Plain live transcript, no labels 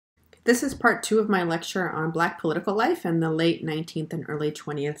This is part 2 of my lecture on Black political life in the late 19th and early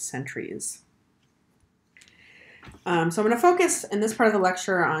 20th centuries. So I'm going to focus in this part of the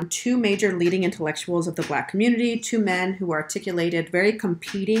lecture on two major leading intellectuals of the Black community, two men who articulated very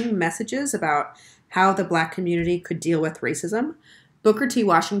competing messages about how the Black community could deal with racism. Booker T.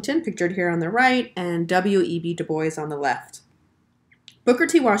 Washington, pictured here on the right, and W.E.B. Du Bois on the left. Booker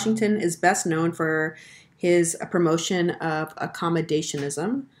T. Washington is best known for his promotion of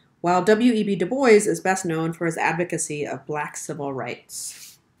accommodationism, while W.E.B. Du Bois is best known for his advocacy of Black civil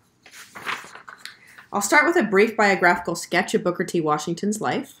rights. I'll start with a brief biographical sketch of Booker T. Washington's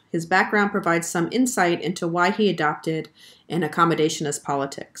life. His background provides some insight into why he adopted an accommodationist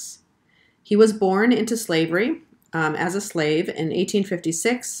politics. He was born into slavery as a slave in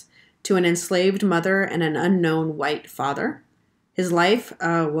 1856 to an enslaved mother and an unknown white father. His life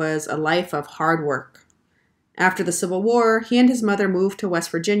was a life of hard work. After the Civil War, he and his mother moved to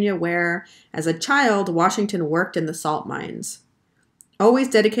West Virginia where, as a child, Washington worked in the salt mines. Always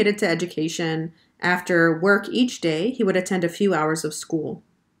dedicated to education, after work each day, he would attend a few hours of school.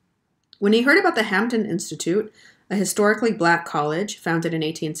 When he heard about the Hampton Institute, a historically Black college founded in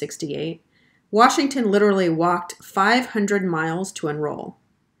 1868, Washington literally walked 500 miles to enroll.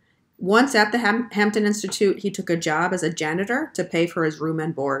 Once at the Hampton Institute, he took a job as a janitor to pay for his room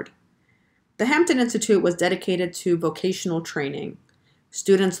and board. The Hampton Institute was dedicated to vocational training.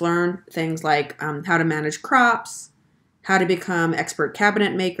 Students learned things like how to manage crops, how to become expert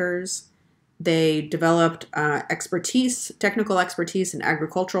cabinet makers. They developed technical expertise in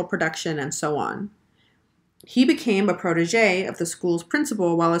agricultural production, and so on. He became a protege of the school's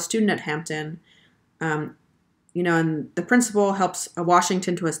principal while a student at Hampton. And the principal helps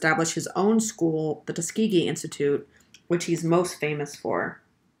Washington to establish his own school, the Tuskegee Institute, which he's most famous for.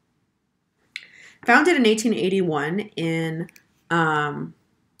 Founded in 1881 Founded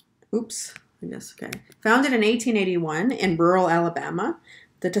in 1881 in rural Alabama,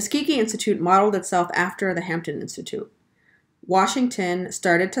 the Tuskegee Institute modeled itself after the Hampton Institute. Washington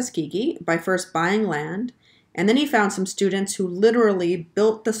started Tuskegee by first buying land, and then he found some students who literally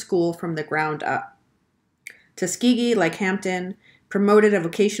built the school from the ground up. Tuskegee, like Hampton, promoted a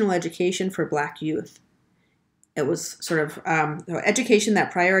vocational education for Black youth. It was sort of education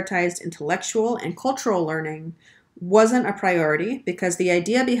that prioritized intellectual and cultural learning wasn't a priority because the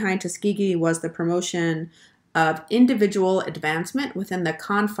idea behind Tuskegee was the promotion of individual advancement within the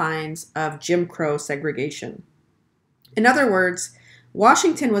confines of Jim Crow segregation. In other words,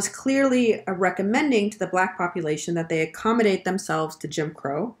 Washington was clearly recommending to the Black population that they accommodate themselves to Jim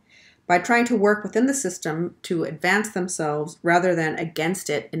Crow by trying to work within the system to advance themselves rather than against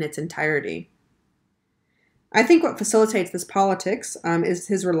it in its entirety. I think what facilitates this politics is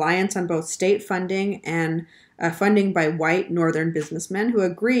his reliance on both state funding and funding by white Northern businessmen who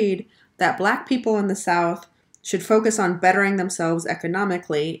agreed that Black people in the South should focus on bettering themselves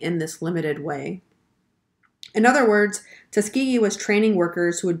economically in this limited way. In other words, Tuskegee was training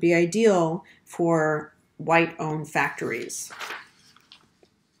workers who would be ideal for white-owned factories.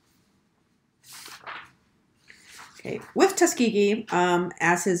 Okay. With Tuskegee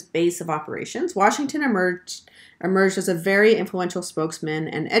as his base of operations, Washington emerged as a very influential spokesman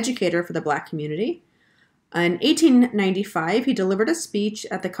and educator for the Black community. In 1895, he delivered a speech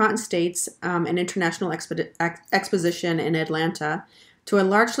at the Cotton States an International Exposition in Atlanta to a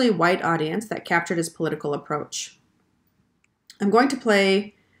largely white audience that captured his political approach. I'm going to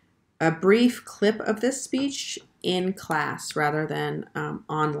play a brief clip of this speech in class rather than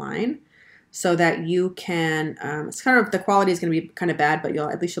online so that you can, it's kind of, the quality is going to be kind of bad, but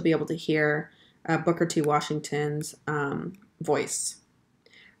at least you'll be able to hear Booker T. Washington's voice.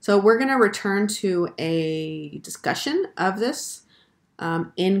 So we're going to return to a discussion of this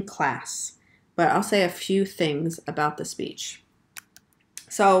in class, but I'll say a few things about the speech.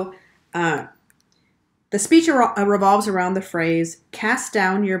 So the speech revolves around the phrase, cast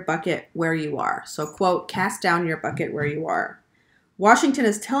down your bucket where you are. So quote, cast down your bucket where you are. Washington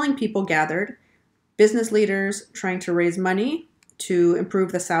is telling people gathered, business leaders trying to raise money to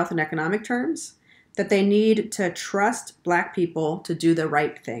improve the South in economic terms, that they need to trust Black people to do the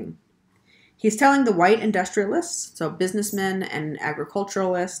right thing. He's telling the white industrialists, so businessmen and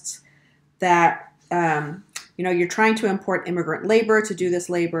agriculturalists, that you're trying to import immigrant labor to do this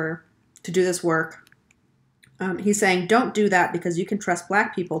work. He's saying, don't do that because you can trust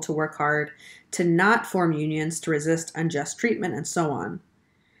Black people to work hard, to not form unions, to resist unjust treatment, and so on.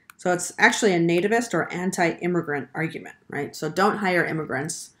 So it's actually a nativist or anti-immigrant argument, right? So don't hire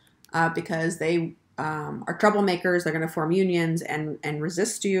immigrants because they are troublemakers. They're going to form unions and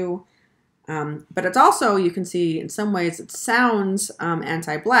resist you. But it's also, you can see in some ways it sounds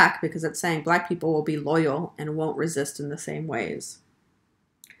anti-black because it's saying black people will be loyal and won't resist in the same ways.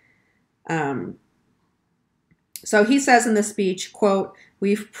 So he says in the speech, quote,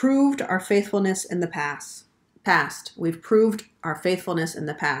 "We've proved our faithfulness in the past. We've proved our faithfulness in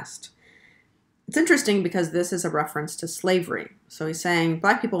the past." It's interesting because this is a reference to slavery. So he's saying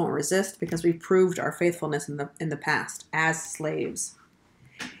black people won't resist because we've proved our faithfulness in the past as slaves.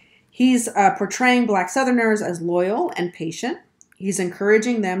 He's portraying black Southerners as loyal and patient. He's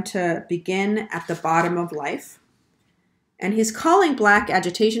encouraging them to begin at the bottom of life. And he's calling black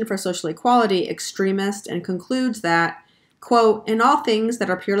agitation for social equality extremist and concludes that, quote, "In all things that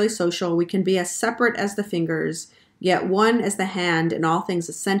are purely social, we can be as separate as the fingers, yet one as the hand in all things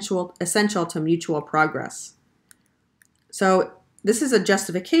essential to mutual progress." So this is a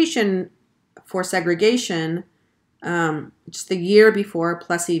justification for segregation just the year before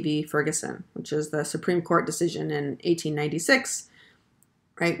Plessy v. Ferguson, which is the Supreme Court decision in 1896,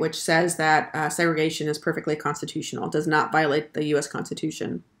 right, which says that segregation is perfectly constitutional, does not violate the U.S.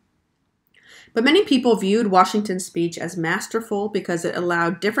 Constitution. But many people viewed Washington's speech as masterful because it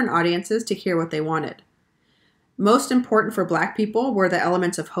allowed different audiences to hear what they wanted. Most important for black people were the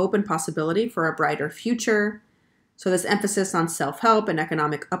elements of hope and possibility for a brighter future. So this emphasis on self-help and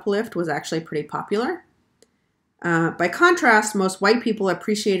economic uplift was actually pretty popular. By contrast, most white people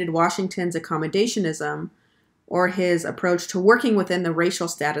appreciated Washington's accommodationism, or his approach to working within the racial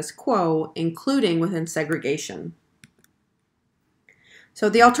status quo, including within segregation. So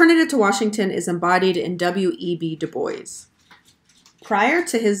the alternative to Washington is embodied in W.E.B. Du Bois. Prior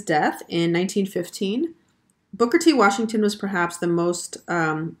to his death in 1915, Booker T. Washington was perhaps the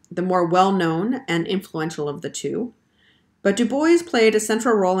more well-known and influential of the two. But Du Bois played a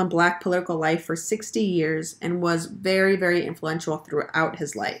central role in black political life for 60 years and was very, very influential throughout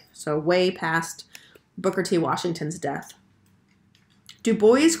his life, so way past Booker T. Washington's death. Du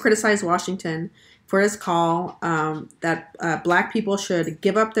Bois criticized Washington for his call that black people should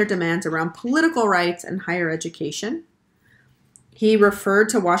give up their demands around political rights and higher education. He referred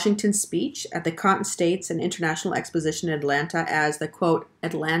to Washington's speech at the Cotton States and International Exposition in Atlanta as the, quote,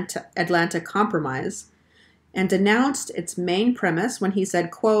 Atlanta Compromise, and denounced its main premise when he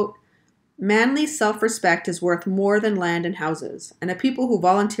said, quote, "Manly self-respect is worth more than land and houses, and a people who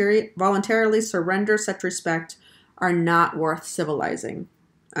voluntarily surrender such respect are not worth civilizing,"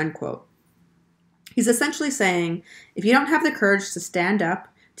 unquote. He's essentially saying, if you don't have the courage to stand up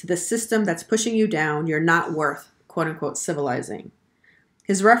to the system that's pushing you down, you're not worth, quote-unquote, civilizing.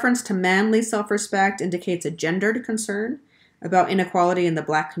 His reference to manly self-respect indicates a gendered concern about inequality in the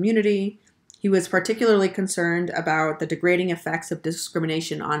black community. He was particularly concerned about the degrading effects of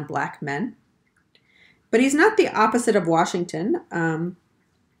discrimination on black men. But he's not the opposite of Washington.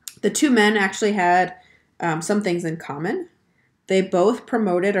 The two men actually had some things in common. They both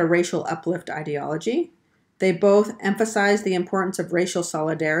promoted a racial uplift ideology. They both emphasized the importance of racial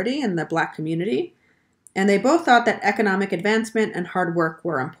solidarity in the black community. And they both thought that economic advancement and hard work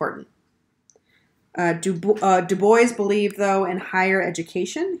were important. Du Bois believed, though, in higher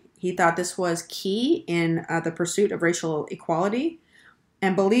education. He thought this was key in the pursuit of racial equality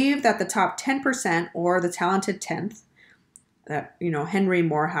and believed that the top 10%, or the talented 10th, that, Henry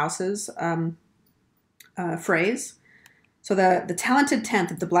Morehouse's phrase. So the talented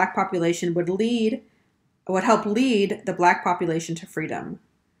 10th of the black population would help lead the black population to freedom.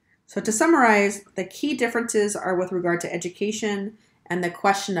 So to summarize, the key differences are with regard to education and the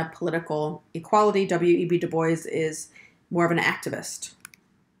question of political equality. W.E.B. Du Bois is more of an activist.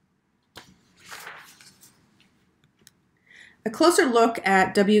 A closer look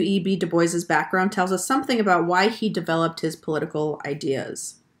at W.E.B. Du Bois's background tells us something about why he developed his political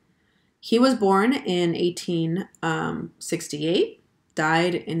ideas. He was born in 1868,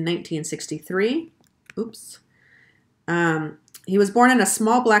 died in 1963. He was born in a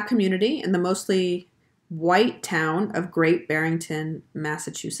small black community in the mostly white town of Great Barrington,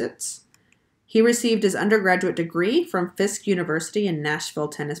 Massachusetts. He received his undergraduate degree from Fisk University in Nashville,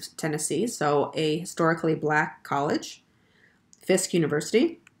 Tennessee, so a historically black college. Fisk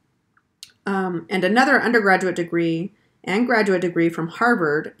University, and another undergraduate degree and graduate degree from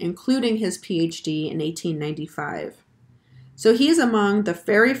Harvard, including his PhD in 1895. So he is among the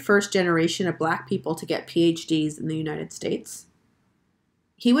very first generation of black people to get PhDs in the United States.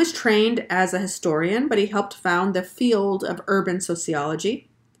 He was trained as a historian, but he helped found the field of urban sociology.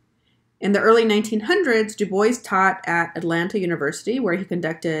 In the early 1900s, Du Bois taught at Atlanta University, where he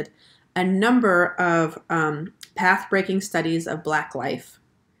conducted a number of path-breaking studies of black life.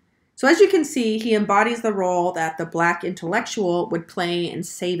 So as you can see, he embodies the role that the black intellectual would play in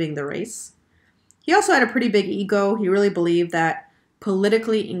saving the race. He also had a pretty big ego. He really believed that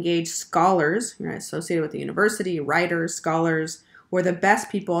politically engaged scholars, associated with the university, writers, scholars, were the best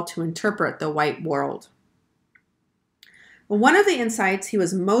people to interpret the white world. One of the insights he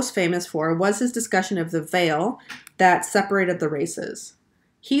was most famous for was his discussion of the veil that separated the races.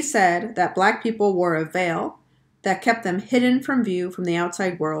 He said that black people wore a veil that kept them hidden from view from the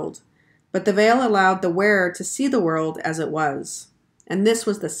outside world, but the veil allowed the wearer to see the world as it was. And this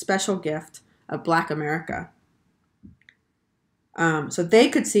was the special gift of Black America. So they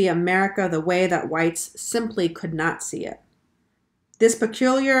could see America the way that whites simply could not see it. This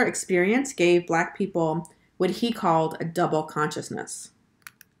peculiar experience gave Black people what he called a double consciousness.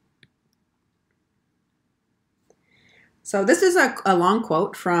 So this is a long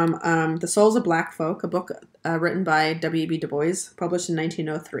quote from The Souls of Black Folk, a book written by W.E.B. Du Bois, published in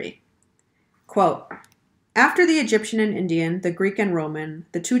 1903. Quote, "After the Egyptian and Indian, the Greek and Roman,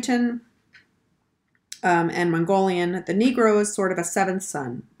 the Teuton and Mongolian, the Negro is sort of a seventh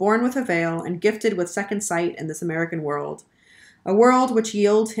son, born with a veil and gifted with second sight in this American world, a world which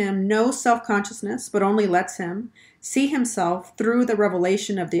yields him no self-consciousness, but only lets him see himself through the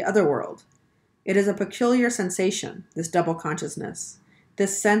revelation of the other world. It is a peculiar sensation, this double consciousness,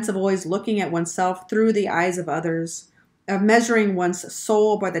 this sense of always looking at oneself through the eyes of others, of measuring one's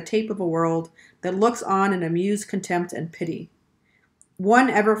soul by the tape of a world that looks on in amused contempt and pity.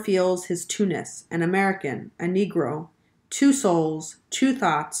 One ever feels his two-ness, an American, a Negro, two souls, two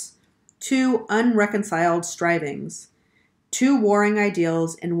thoughts, two unreconciled strivings, two warring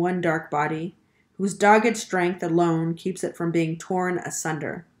ideals in one dark body, whose dogged strength alone keeps it from being torn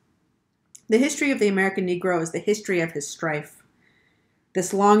asunder. The history of the American Negro is the history of his strife,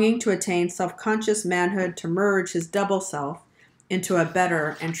 this longing to attain self-conscious manhood, to merge his double self into a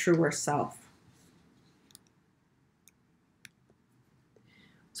better and truer self."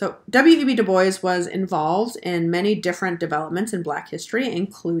 So W.E.B. Du Bois was involved in many different developments in Black history,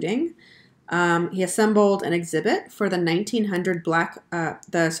 including he assembled an exhibit for the 1900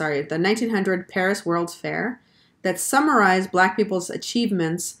 the 1900 Paris World's Fair that summarized Black people's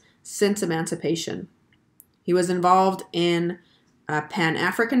achievements since emancipation. He was involved in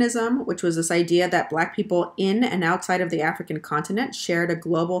Pan-Africanism, which was this idea that Black people in and outside of the African continent shared a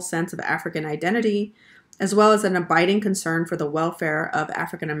global sense of African identity, as well as an abiding concern for the welfare of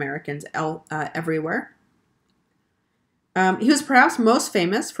African Americans everywhere. He was perhaps most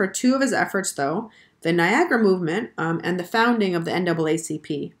famous for two of his efforts, though, the Niagara Movement and the founding of the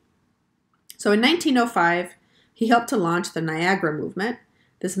NAACP. So in 1905, he helped to launch the Niagara Movement,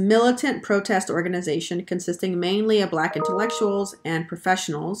 this militant protest organization consisting mainly of Black intellectuals and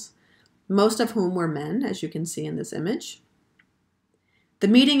professionals, most of whom were men, as you can see in this image. The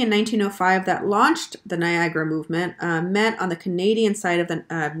meeting in 1905 that launched the Niagara Movement met on the Canadian side of the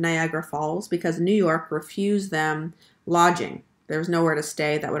Niagara Falls because New York refused them lodging. There was nowhere to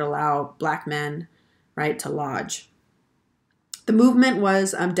stay that would allow Black men, right, to lodge. The movement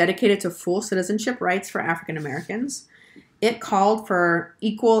was dedicated to full citizenship rights for African Americans. It called for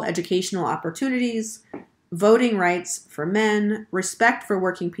equal educational opportunities, voting rights for men, respect for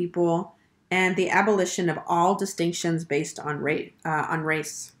working people, and the abolition of all distinctions based on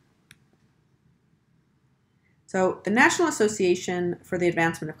race. So the National Association for the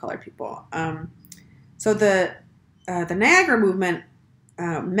Advancement of Colored People. So the Niagara Movement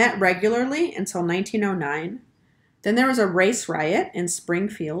met regularly until 1909. Then there was a race riot in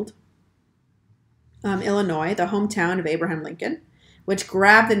Springfield, Illinois, the hometown of Abraham Lincoln, which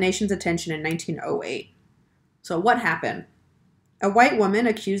grabbed the nation's attention in 1908. So what happened? A white woman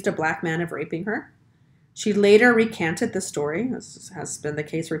accused a Black man of raping her. She later recanted the story, this has been the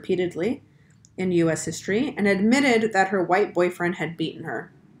case repeatedly in U.S. history, and admitted that her white boyfriend had beaten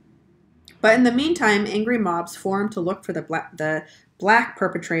her. But in the meantime, angry mobs formed to look for the Black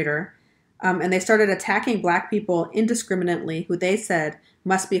perpetrator, and they started attacking Black people indiscriminately, who they said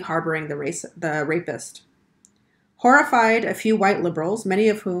must be harboring the rapist. Horrified, a few white liberals, many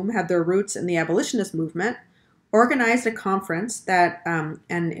of whom had their roots in the abolitionist movement, organized a conference that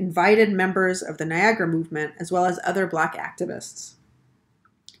and invited members of the Niagara Movement as well as other Black activists.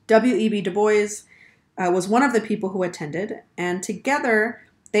 W.E.B. Du Bois was one of the people who attended, and together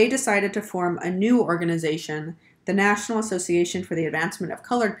they decided to form a new organization, the National Association for the Advancement of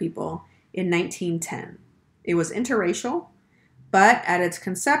Colored People, in 1910. It was interracial, but at its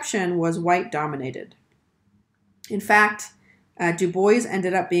conception was white-dominated. In fact, Du Bois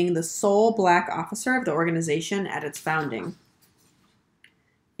ended up being the sole Black officer of the organization at its founding.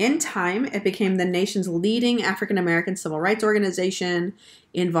 In time, it became the nation's leading African-American civil rights organization,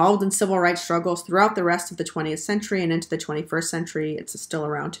 involved in civil rights struggles throughout the rest of the 20th century and into the 21st century. It's still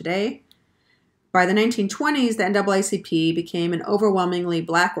around today. By the 1920s, the NAACP became an overwhelmingly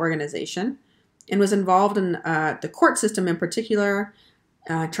black organization and was involved in the court system in particular,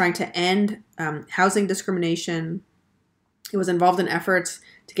 trying to end housing discrimination. It was involved in efforts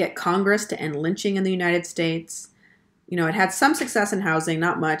to get Congress to end lynching in the United States. It had some success in housing,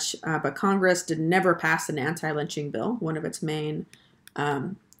 not much, but Congress did never pass an anti-lynching bill, one of its main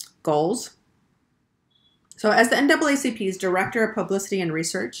goals. So as the NAACP's Director of Publicity and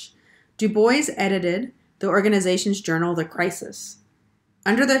Research, Du Bois edited the organization's journal, The Crisis.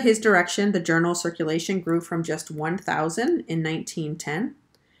 Under his direction, the journal's circulation grew from just 1,000 in 1910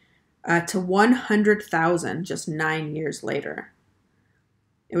 to 100,000 just 9 years later.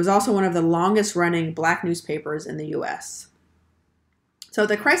 It was also one of the longest-running black newspapers in the U.S. So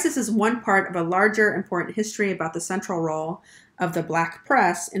The Crisis is one part of a larger, important history about the central role of the black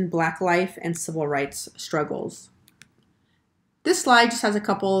press in black life and civil rights struggles. This slide just has a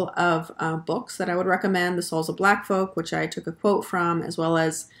couple of books that I would recommend. The Souls of Black Folk, which I took a quote from, as well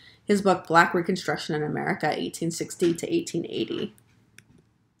as his book, Black Reconstruction in America, 1860 to 1880.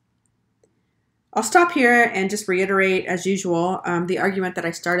 I'll stop here and just reiterate, as usual, the argument that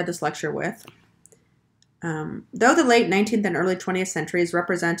I started this lecture with. Though the late 19th and early 20th centuries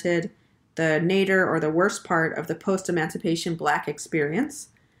represented the nadir or the worst part of the post-emancipation black experience,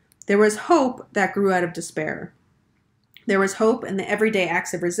 there was hope that grew out of despair. There was hope in the everyday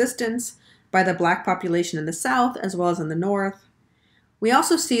acts of resistance by the black population in the South as well as in the North. We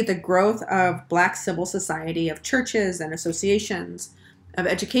also see the growth of black civil society, of churches and associations, of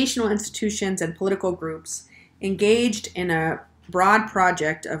educational institutions and political groups engaged in a broad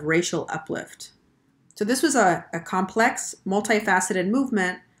project of racial uplift. So this was a complex, multifaceted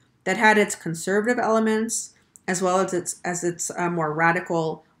movement that had its conservative elements as well as its more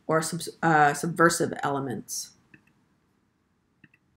radical or subversive elements.